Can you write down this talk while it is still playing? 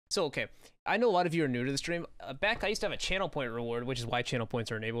So, okay, I know a lot of you are new to the stream. Back, I used to have a channel point reward, which is why channel points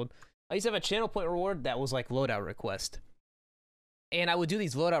are enabled. I used to have a channel point reward that was like loadout request. And I would do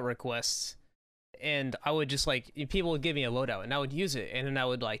these loadout requests, and I would just like, people would give me a loadout, and I would use it, and then I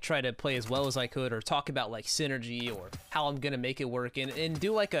would like try to play as well as I could, or talk about like synergy, or how I'm gonna make it work, and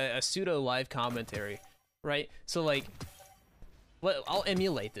do like a pseudo live commentary, right? So like, I'll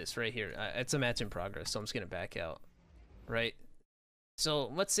emulate this right here. It's a match in progress, so I'm just gonna back out, right?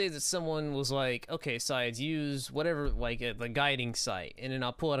 So let's say that someone was like, okay, sidezz, use whatever, like the guiding sight, and then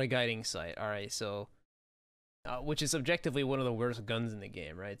I'll pull out a guiding sight. All right, so, which is objectively one of the worst guns in the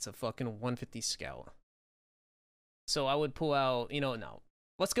game, right? It's a fucking 150 scout. So I would pull out, you know, no,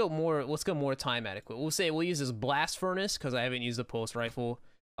 let's go more time adequate. We'll say we'll use this blast furnace because I haven't used a pulse rifle,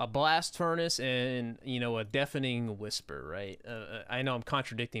 a blast furnace, and you know, a deafening whisper, right? I know I'm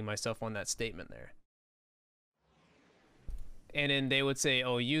contradicting myself on that statement there. And then they would say,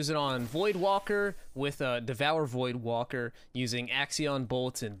 oh, use it on Voidwalker with a Devour Voidwalker using Axion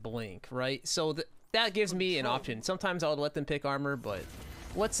Bolts and Blink, right? So that gives me an option. Sometimes I would let them pick armor, but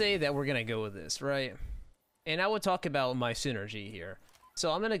let's say that we're gonna go with this, right? And I would talk about my synergy here.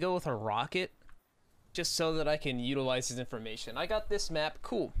 So I'm gonna go with a rocket, just so that I can utilize this information. I got this map,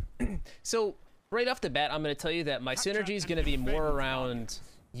 cool. So right off the bat, I'm gonna tell you that my synergy is gonna be more around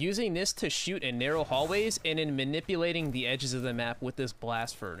using this to shoot in narrow hallways and in manipulating the edges of the map with this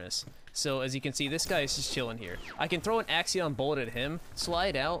blast furnace. So as you can see, this guy is just chilling here. I can throw an Axion bolt at him,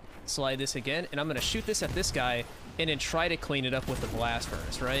 slide out, slide this again, and I'm gonna shoot this at this guy and then try to clean it up with the blast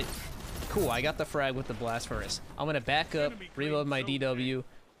furnace, right? Cool, I got the frag with the blast furnace. I'm gonna back up, reload my DW,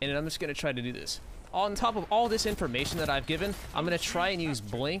 and then I'm just gonna try to do this. On top of all this information that I've given, I'm gonna try and use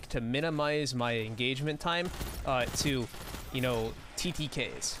Blink to minimize my engagement time to, you know,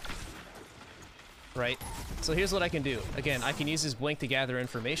 TTKs, right? So here's what I can do. Again, I can use this Blink to gather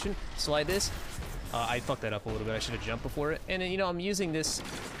information, slide this. I fucked that up a little bit. I should have jumped before it. And then, you know, I'm using this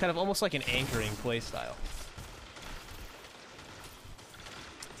kind of almost like an anchoring playstyle.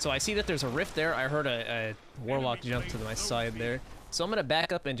 So I see that there's a rift there. I heard a warlock jump to my side there. So I'm gonna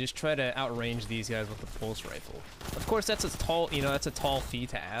back up and just try to outrange these guys with the pulse rifle. Of course, that's a tall, you know, that's a tall feat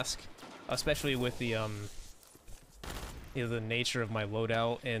to ask, especially with the you know, the nature of my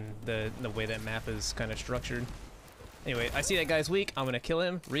loadout and the way that map is kind of structured. Anyway, I see that guy's weak. I'm gonna kill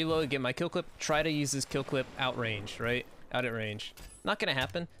him, reload, get my kill clip, try to use this kill clip out range, right? Out at range. Not gonna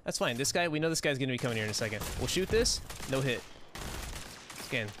happen. That's fine. This guy, we know this guy's gonna be coming here in a second. We'll shoot this, no hit.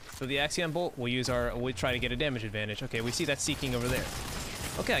 Again, for the Axion bolt, we'll try to get a damage advantage. Okay, we see that seeking over there.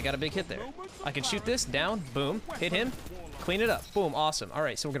 Okay, I got a big hit there. I can shoot this, down, boom, hit him, clean it up, boom, awesome. All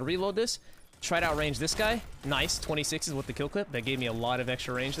right, so we're gonna reload this. Try to outrange this guy. Nice, 26 is with the kill clip. That gave me a lot of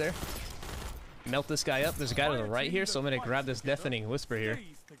extra range there. Melt this guy up. There's a guy to the right here, so I'm going to grab this deafening whisper here.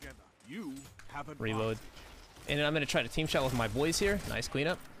 Reload. And then I'm going to try to team shot with my boys here. Nice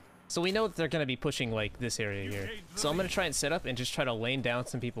cleanup. So we know that they're going to be pushing like this area here. So I'm going to try and set up and just try to lane down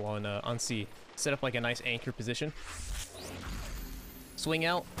some people on C. Set up like a nice anchor position. Swing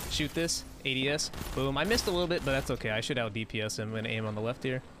out, shoot this, ADS, boom. I missed a little bit, but that's okay. I should out DPS him. I'm going to aim on the left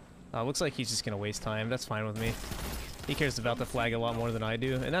here. Looks like he's just gonna waste time. That's fine with me. He cares about the flag a lot more than I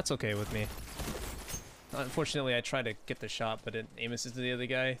do, and that's okay with me. Unfortunately, I tried to get the shot, but it aim assisted the other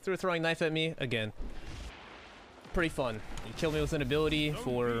guy. Threw a throwing knife at me again. Pretty fun. He killed me with an ability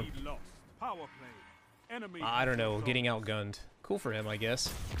for, I don't know, getting outgunned. Cool for him, I guess.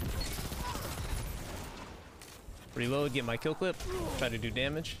 Reload, get my kill clip, try to do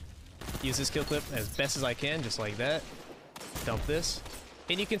damage. Use this kill clip as best as I can, just like that. Dump this.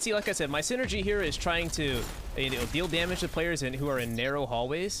 And you can see, like I said, my synergy here is trying to, you know, deal damage to players who are in narrow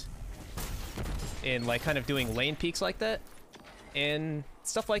hallways, and like kind of doing lane peeks like that, and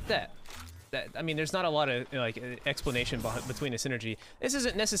stuff like that. I mean, there's not a lot of like explanation between the synergy. This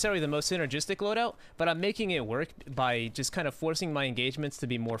isn't necessarily the most synergistic loadout, but I'm making it work by just kind of forcing my engagements to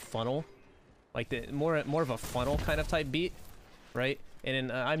be more funnel, like the more of a funnel kind of type beat, right? And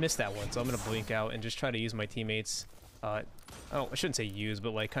then I missed that one, so I'm gonna blink out and just try to use my teammates. I shouldn't say use,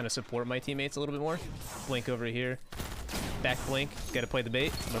 but like kind of support my teammates a little bit more. Blink over here. Back blink. Gotta play the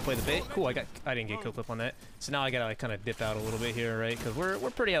bait. I'm gonna play the bait. Cool, I didn't get kill clip on that. So now I gotta like kind of dip out a little bit here, right? Because we're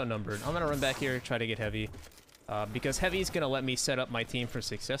pretty outnumbered. I'm gonna run back here, try to get heavy. Because heavy's gonna let me set up my team for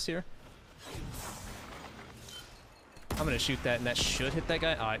success here. I'm gonna shoot that, and that should hit that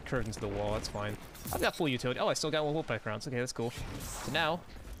guy. Ah, it curved into the wall, that's fine. I've got full utility. Oh, I still got one Wolfpack rounds. Okay, that's cool. So now,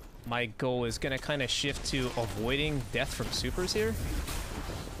 my goal is gonna kind of shift to avoiding death from supers here.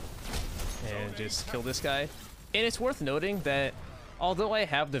 And just kill this guy. And it's worth noting that although I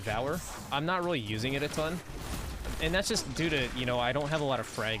have Devour, I'm not really using it a ton. And that's just due to, you know, I don't have a lot of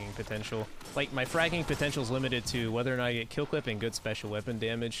fragging potential. Like, my fragging potential is limited to whether or not I get kill clip and good special weapon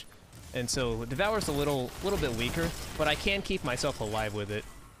damage. And so Devour's a little bit weaker, but I can keep myself alive with it.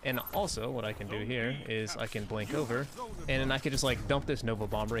 And also, what I can do here is I can blink over, and then I can just, like, dump this Nova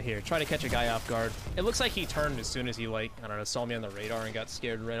Bomb right here. Try to catch a guy off guard. It looks like he turned as soon as he, like, I don't know, saw me on the radar and got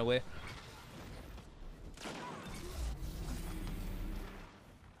scared and ran away.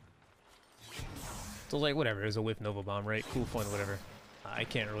 So, like, whatever. It was a whiff Nova Bomb, right? Cool point, whatever. I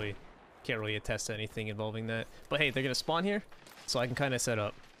can't really attest to anything involving that. But hey, they're gonna spawn here, so I can kind of set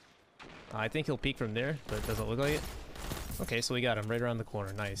up. I think he'll peek from there, but it doesn't look like it. Okay, so we got him right around the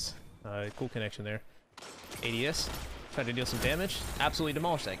corner. Nice. Cool connection there. ADS. Try to deal some damage. Absolutely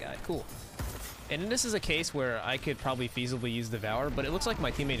demolish that guy. Cool. And this is a case where I could probably feasibly use Devour, but it looks like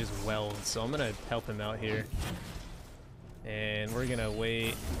my teammate is welled, so I'm going to help him out here. And we're going to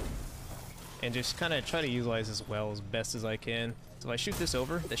wait and just kind of try to utilize this well as best as I can. So if I shoot this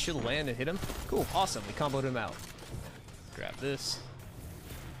over, that should land and hit him. Cool. Awesome. We comboed him out. Grab this.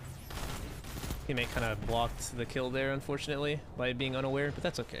 Teammate kind of blocked the kill there, unfortunately, by being unaware, but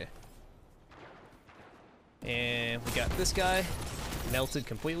that's okay. And we got this guy melted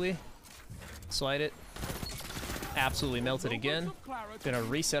completely. Slide it. Absolutely melted again. Gonna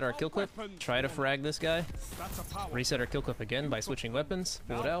reset our kill clip. Try to frag this guy. Reset our kill clip again by switching weapons.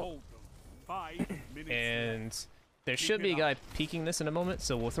 Pull it out. And there should be a guy peeking this in a moment,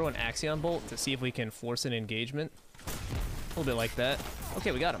 so we'll throw an Axion Bolt to see if we can force an engagement. A little bit like that.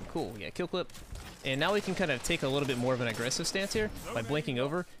 Okay, we got him. Cool. Yeah, kill clip. And now we can kind of take a little bit more of an aggressive stance here by blinking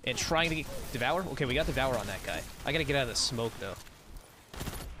over and trying to get Devour. Okay, we got Devour on that guy. I gotta get out of the smoke, though.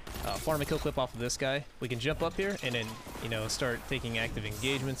 Farm a kill clip off of this guy. We can jump up here and then, you know, start taking active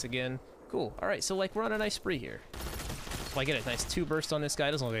engagements again. Cool. All right, so, like, we're on a nice spree here. If I get a nice 2 burst on this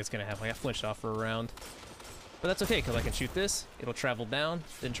guy, doesn't look like it's gonna happen. I got flinched off for a round. But that's okay, because I can shoot this. It'll travel down.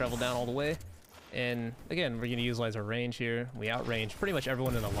 Then travel down all the way. And, again, we're gonna utilize our range here. We outrange pretty much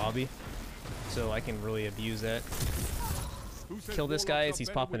everyone in the lobby. So I can really abuse that. Kill this guy as he's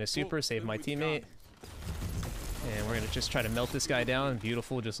popping his super, save my teammate. And we're gonna just try to melt this guy down.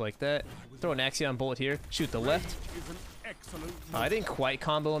 Beautiful, just like that. Throw an Axion Bolt here. Shoot the left. I didn't quite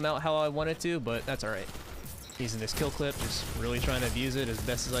combo him out how I wanted to, but that's alright. Using this kill clip, just really trying to abuse it as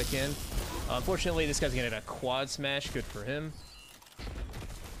best as I can. Unfortunately, this guy's gonna get a quad smash. Good for him.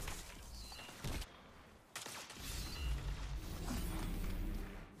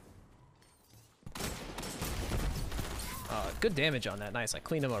 Good damage on that. Nice. I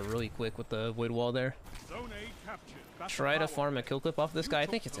cleaned him up really quick with the void wall there. Try to farm a kill clip off this guy. I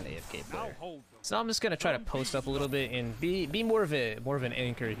think it's an AFK player. So now I'm just gonna try to post up a little bit and be more of an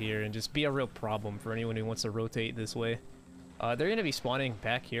anchor here and just be a real problem for anyone who wants to rotate this way. They're gonna be spawning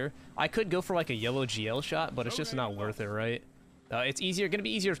back here. I could go for like a yellow GL shot, but it's just not worth it, right? It's gonna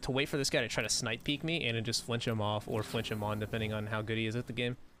be easier to wait for this guy to try to snipe peek me and then just flinch him off or flinch him on, depending on how good he is at the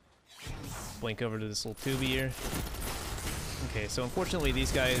game. Blink over to this little tubey here. Okay, so unfortunately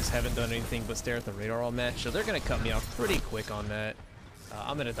these guys haven't done anything but stare at the radar all match, so they're gonna cut me off pretty quick on that.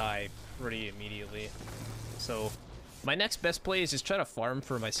 I'm gonna die pretty immediately. So my next best play is just try to farm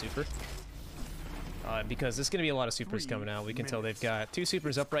for my super. Because there's gonna be a lot of supers coming out. We can tell they've got 2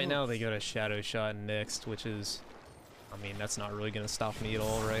 supers up right now. They got a shadow shot next, which is, I mean, that's not really gonna stop me at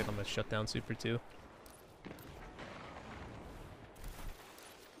all, right? I'm gonna shut down super 2.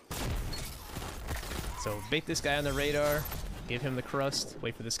 So bait this guy on the radar, give him the crust,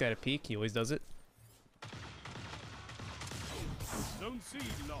 wait for this guy to peek. He always does it.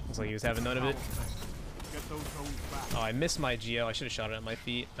 Looks like he was having none of it. Oh, I missed my GL. I should have shot it at my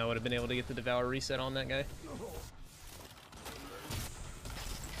feet. I would have been able to get the Devour reset on that guy.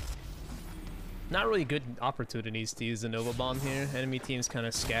 Not really good opportunities to use the Nova Bomb here. Enemy team's kind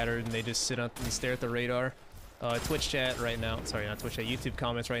of scattered and they just sit up and stare at the radar. Twitch chat right now, sorry, not Twitch chat, YouTube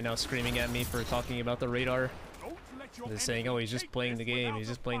comments right now screaming at me for talking about the radar. They're saying, oh, he's just playing the game, he's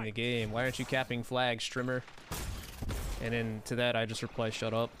just playing the game. Why aren't you capping flags, Strimmer? And then to that, I just reply,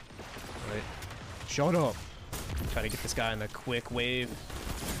 shut up. Right. Shut up! Try to get this guy in the quick wave.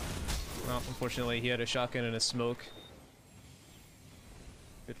 Well, unfortunately, he had a shotgun and a smoke.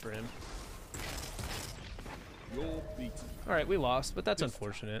 Good for him. Alright, we lost, but that's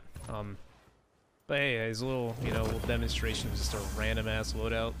unfortunate. But hey, it's a little, you know, little demonstration of just a random ass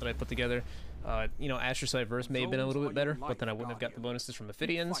loadout that I put together. You know, Astrocyte Verse may have been a little bit better, but then I wouldn't have got the bonuses from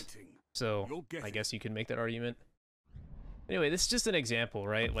Ophidians. So I guess you could make that argument. Anyway, this is just an example,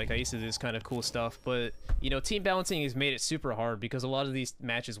 right? Like, I used to do this kind of cool stuff, but, you know, team balancing has made it super hard because a lot of these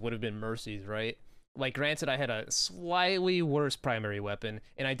matches would have been mercies, right? Like, granted, I had a slightly worse primary weapon,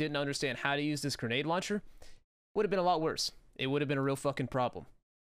 and I didn't understand how to use this grenade launcher. would have been a lot worse. It would have been a real fucking problem.